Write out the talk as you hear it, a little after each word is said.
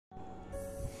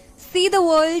see the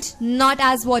world not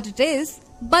as what it is,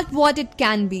 but what it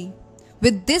can be.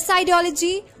 With this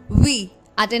ideology, we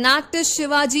at Enactus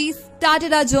Shivaji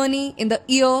started our journey in the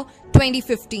year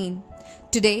 2015.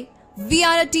 Today, we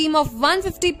are a team of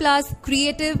 150 plus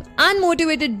creative and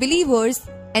motivated believers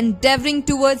endeavoring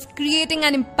towards creating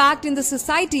an impact in the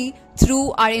society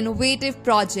through our innovative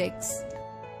projects.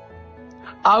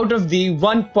 Out of the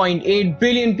 1.8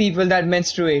 billion people that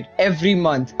menstruate every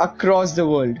month across the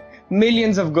world,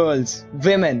 millions of girls,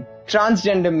 women,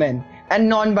 transgender men, and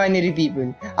non-binary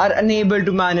people are unable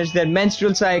to manage their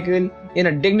menstrual cycle in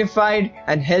a dignified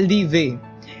and healthy way.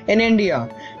 In India,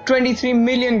 23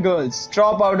 million girls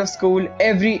drop out of school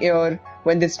every year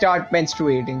when they start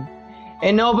menstruating.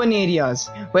 In urban areas,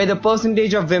 where the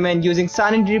percentage of women using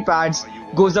sanitary pads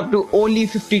goes up to only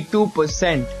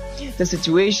 52%, the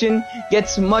situation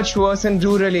gets much worse in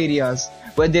rural areas,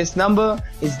 where this number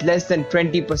is less than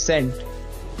 20%.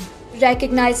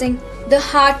 Recognizing the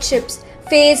hardships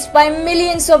faced by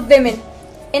millions of women,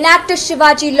 Enactus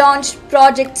Shivaji launched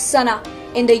Project Sana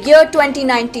in the year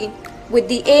 2019 with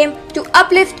the aim to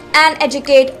uplift and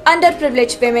educate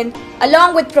underprivileged women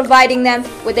along with providing them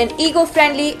with an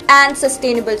eco-friendly and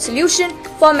sustainable solution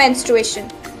for menstruation.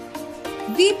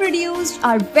 We produced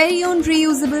our very own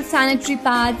reusable sanitary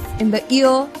pads in the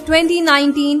year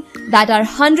 2019 that are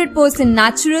 100%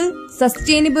 natural,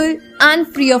 sustainable and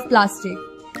free of plastic.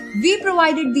 We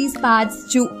provided these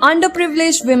pads to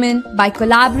underprivileged women by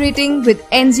collaborating with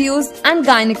NGOs and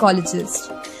gynecologists.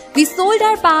 We sold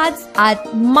our pads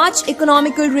at much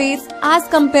economical rates as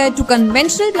compared to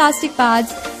conventional plastic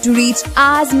pads to reach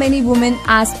as many women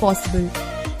as possible.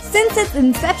 Since its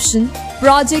inception,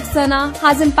 Project Sana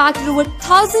has impacted over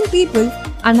 1,000 people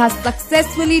and has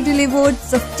successfully delivered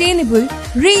sustainable,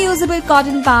 reusable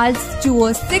cotton pads to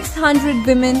over 600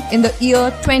 women in the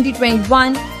year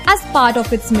 2021 as part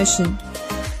of its mission.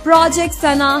 Project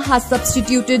Sana has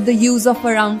substituted the use of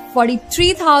around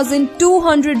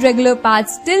 43,200 regular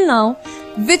pads till now,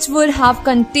 which would have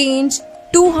contained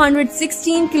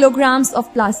 216 kilograms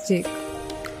of plastic.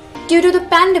 Due to the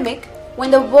pandemic, when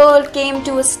the world came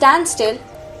to a standstill,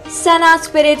 Sana's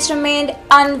spirits remained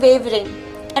unwavering,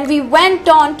 and we went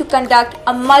on to conduct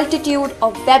a multitude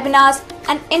of webinars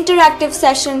and interactive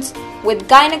sessions with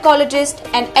gynecologists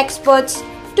and experts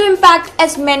to impact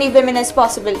as many women as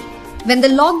possible. When the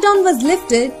lockdown was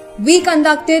lifted, we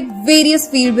conducted various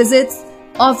field visits,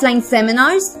 offline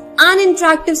seminars, and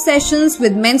interactive sessions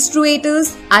with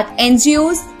menstruators at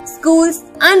NGOs, schools,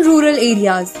 and rural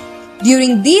areas.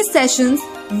 During these sessions,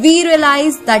 we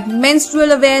realized that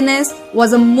menstrual awareness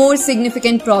was a more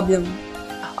significant problem.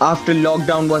 After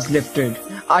lockdown was lifted,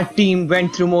 our team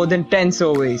went through more than 10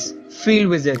 surveys, field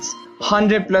visits,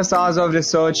 100 plus hours of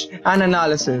research and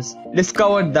analysis,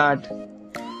 discovered that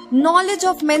knowledge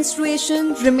of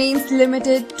menstruation remains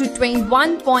limited to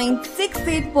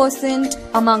 21.68%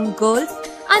 among girls,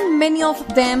 and many of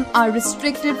them are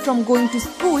restricted from going to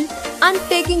school and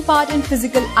taking part in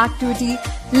physical activity,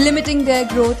 limiting their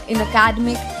growth in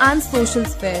academic and social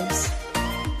spheres.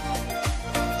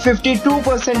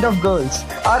 52% of girls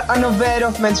are unaware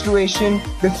of menstruation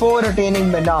before attaining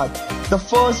menarche, the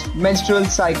first menstrual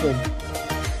cycle.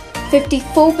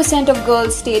 54% of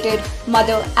girls stated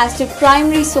mother as their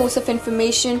primary source of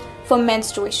information for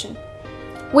menstruation.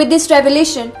 With this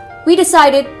revelation, we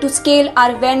decided to scale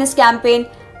our awareness campaign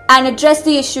and address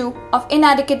the issue of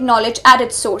inadequate knowledge at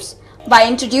its source by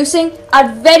introducing our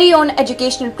very own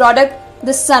educational product,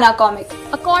 the Sana comic.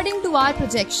 According to our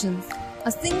projections,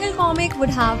 a single comic would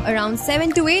have around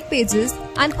 7 to 8 pages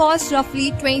and cost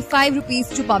roughly 25 rupees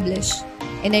to publish.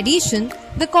 In addition,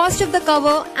 the cost of the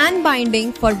cover and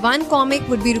binding for one comic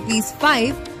would be rupees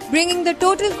 5, bringing the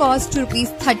total cost to rupees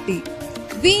 30.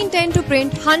 We intend to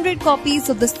print 100 copies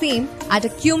of the same at a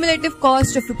cumulative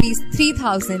cost of rupees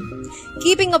 3,000.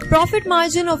 Keeping a profit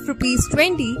margin of rupees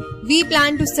 20, we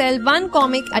plan to sell one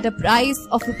comic at a price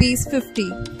of rupees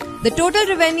 50. The total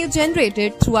revenue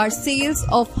generated through our sales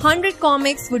of 100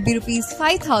 comics would be rupees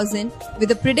 5,000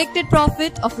 with a predicted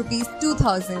profit of rupees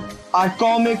 2,000. Our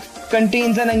comic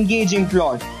contains an engaging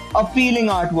plot, appealing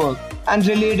artwork, and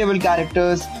relatable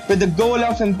characters with the goal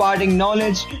of imparting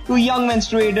knowledge to young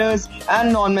menstruators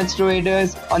and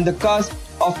non-menstruators on the cusp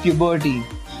of puberty.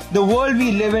 The world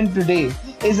we live in today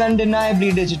is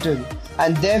undeniably digital,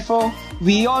 and therefore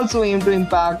we also aim to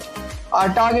impact our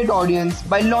target audience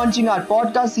by launching our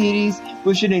podcast series,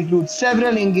 which should include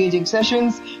several engaging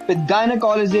sessions with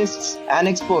gynecologists and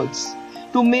experts.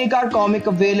 To make our comic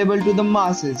available to the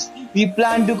masses, we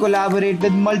plan to collaborate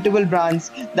with multiple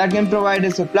brands that can provide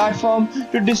us a platform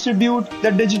to distribute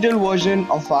the digital version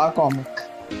of our comic.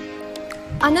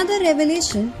 Another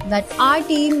revelation that our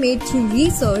team made through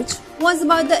research was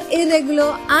about the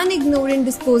irregular and ignorant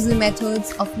disposal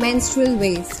methods of menstrual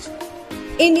waste.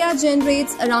 India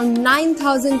generates around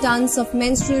 9,000 tons of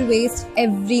menstrual waste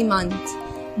every month.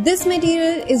 This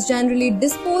material is generally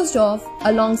disposed of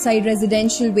alongside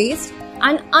residential waste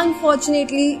and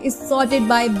unfortunately is sorted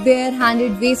by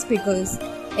bare-handed waste pickers,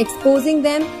 exposing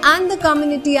them and the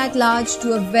community at large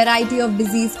to a variety of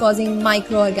disease-causing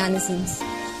microorganisms.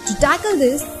 To tackle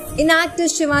this, Enactor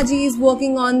Shivaji is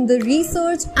working on the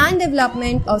research and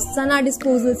development of Sana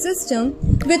disposal system,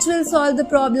 which will solve the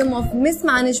problem of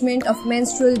mismanagement of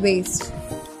menstrual waste.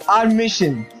 Our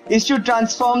mission is to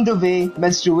transform the way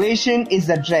menstruation is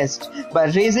addressed by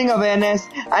raising awareness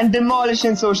and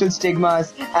demolishing social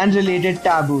stigmas and related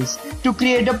taboos to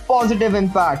create a positive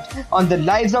impact on the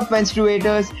lives of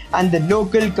menstruators and the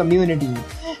local community.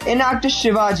 Enactor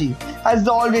Shivaji has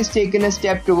always taken a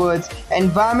step towards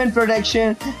environment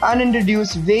protection and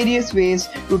introduced various ways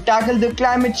to tackle the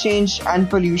climate change and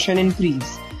pollution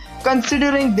increase.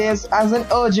 Considering this as an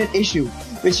urgent issue,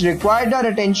 which required our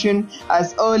attention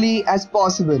as early as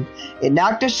possible,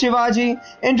 Enactor Shivaji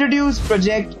introduced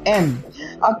Project M,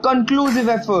 a conclusive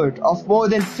effort of more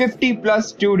than 50 plus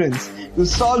students to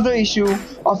solve the issue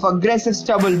of aggressive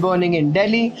stubble burning in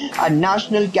Delhi, our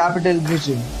national capital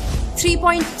region.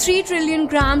 3.3 trillion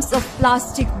grams of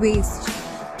plastic waste,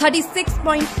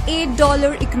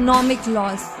 $36.8 economic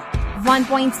loss,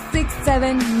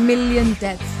 1.67 million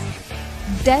deaths.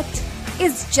 Death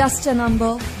is just a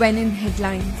number when in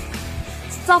headlines.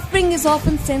 Suffering is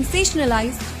often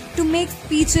sensationalized to make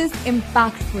speeches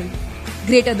impactful.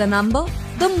 Greater the number,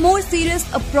 the more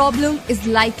serious a problem is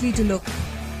likely to look.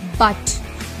 But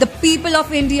the people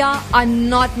of India are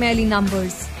not merely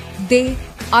numbers. They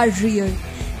are real.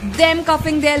 Them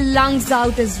coughing their lungs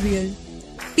out is real.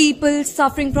 People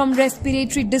suffering from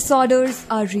respiratory disorders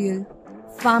are real.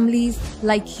 Families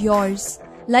like yours,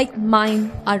 like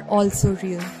mine, are also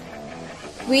real.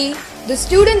 We, the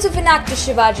students of Enactor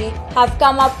Shivaji, have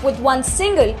come up with one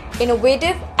single,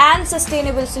 innovative and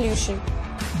sustainable solution.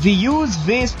 We use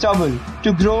waste stubble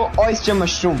to grow oyster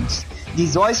mushrooms.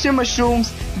 These oyster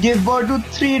mushrooms give birth to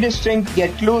 3 distinct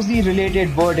yet closely related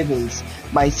verticals: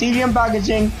 mycelium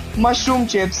packaging, mushroom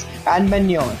chips, and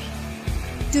manure.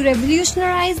 To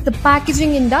revolutionize the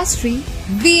packaging industry,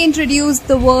 we introduced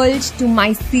the world to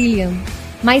mycelium.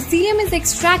 Mycelium is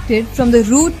extracted from the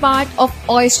root part of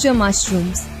oyster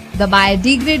mushrooms. The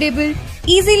biodegradable,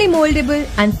 easily moldable,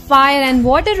 and fire and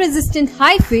water resistant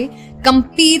hyphae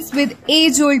competes with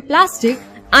age-old plastic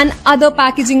and other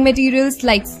packaging materials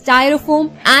like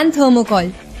styrofoam and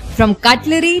thermocol. From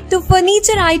cutlery to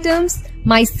furniture items,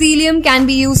 mycelium can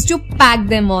be used to pack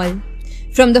them all.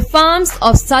 From the farms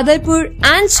of Sadarpur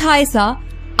and Chaisa,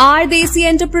 our Desi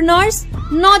entrepreneurs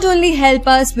not only help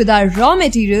us with our raw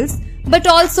materials, but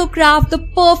also craft the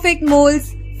perfect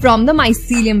molds from the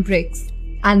mycelium bricks.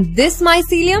 And this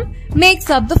mycelium makes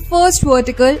up the first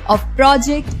vertical of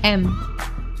Project M.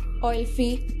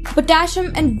 Oil-free,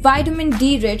 potassium and vitamin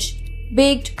D rich,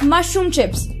 baked mushroom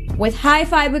chips with high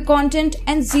fiber content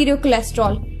and zero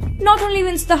cholesterol not only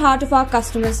wins the heart of our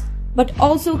customers, but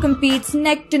also competes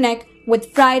neck to neck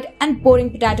with fried and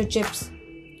boring potato chips.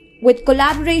 With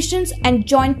collaborations and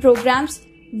joint programs,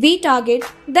 we target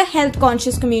the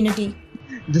health-conscious community.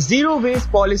 The zero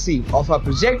waste policy of our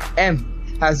Project M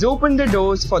has opened the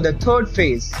doors for the third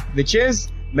phase, which is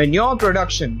manure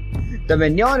production. The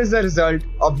manure is a result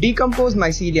of decomposed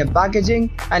mycelium packaging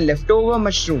and leftover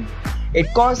mushroom.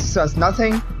 It costs us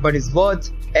nothing but is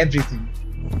worth everything.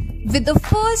 With the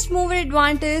first mover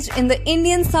advantage in the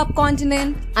Indian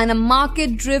subcontinent and a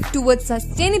market drift towards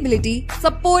sustainability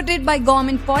supported by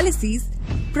government policies,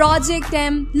 Project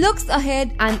M looks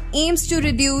ahead and aims to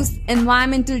reduce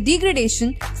environmental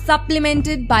degradation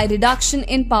supplemented by reduction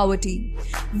in poverty.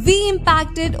 We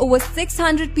impacted over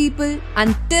 600 people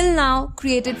and till now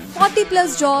created 40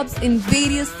 plus jobs in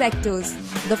various sectors.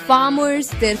 The farmers,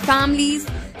 their families,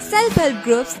 self-help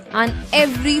groups and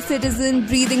every citizen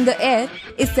breathing the air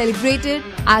is celebrated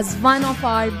as one of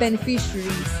our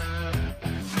beneficiaries.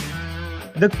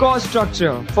 The cost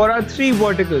structure for our 3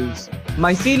 verticals.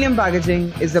 Mycelium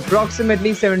packaging is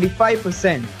approximately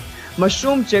 75%,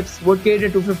 mushroom chips would cater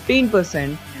to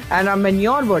 15%, and our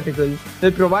manure vertical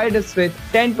will provide us with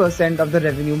 10% of the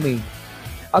revenue made.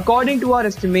 According to our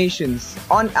estimations,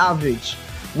 on average,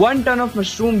 1 ton of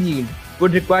mushroom yield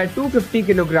would require 250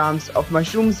 kilograms of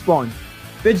mushroom spawn,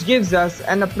 which gives us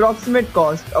an approximate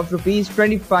cost of Rs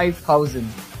 25,000.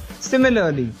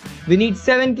 Similarly, we need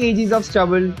 7 kg of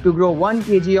stubble to grow 1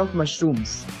 kg of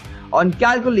mushrooms. On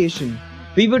calculation,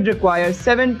 we would require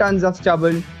 7 tons of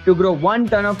stubble to grow 1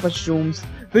 ton of mushrooms,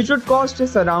 which would cost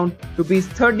us around Rs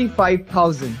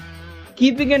 35,000.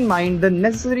 Keeping in mind the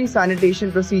necessary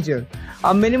sanitation procedure,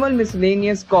 a minimal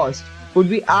miscellaneous cost would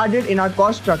be added in our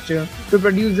cost structure to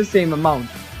produce the same amount,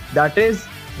 that is,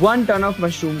 1 ton of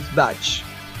mushrooms batch.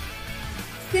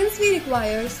 Since we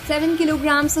require 7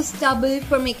 kilograms of stubble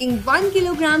for making 1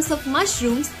 kilograms of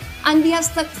mushrooms, and we have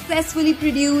successfully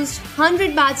produced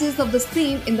 100 batches of the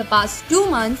same in the past 2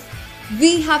 months,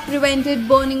 we have prevented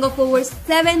burning of over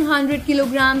 700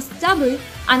 kilograms stubble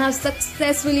and have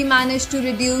successfully managed to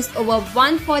reduce over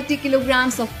 140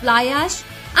 kilograms of fly ash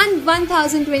and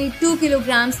 1022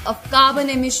 kilograms of carbon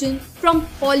emission from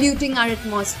polluting our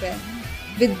atmosphere.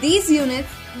 With these units,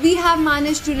 we have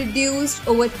managed to reduce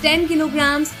over 10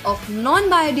 kilograms of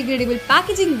non-biodegradable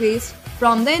packaging waste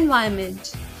from the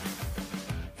environment.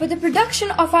 For the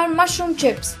production of our mushroom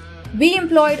chips, we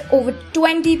employed over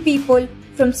 20 people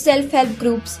from self-help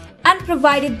groups and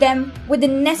provided them with the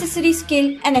necessary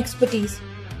skill and expertise.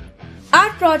 Our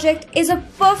project is a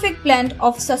perfect blend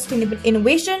of sustainable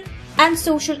innovation and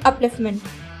social upliftment.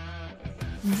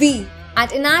 We at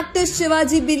Enactus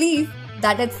Shivaji believe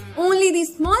that it's only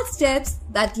these small steps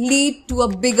that lead to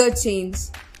a bigger change.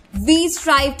 We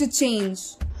strive to change.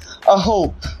 A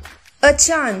hope. A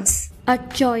chance. A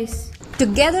choice.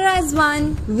 Together as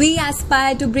one, we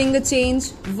aspire to bring a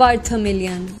change worth a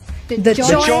million. The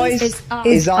choice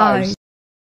is ours.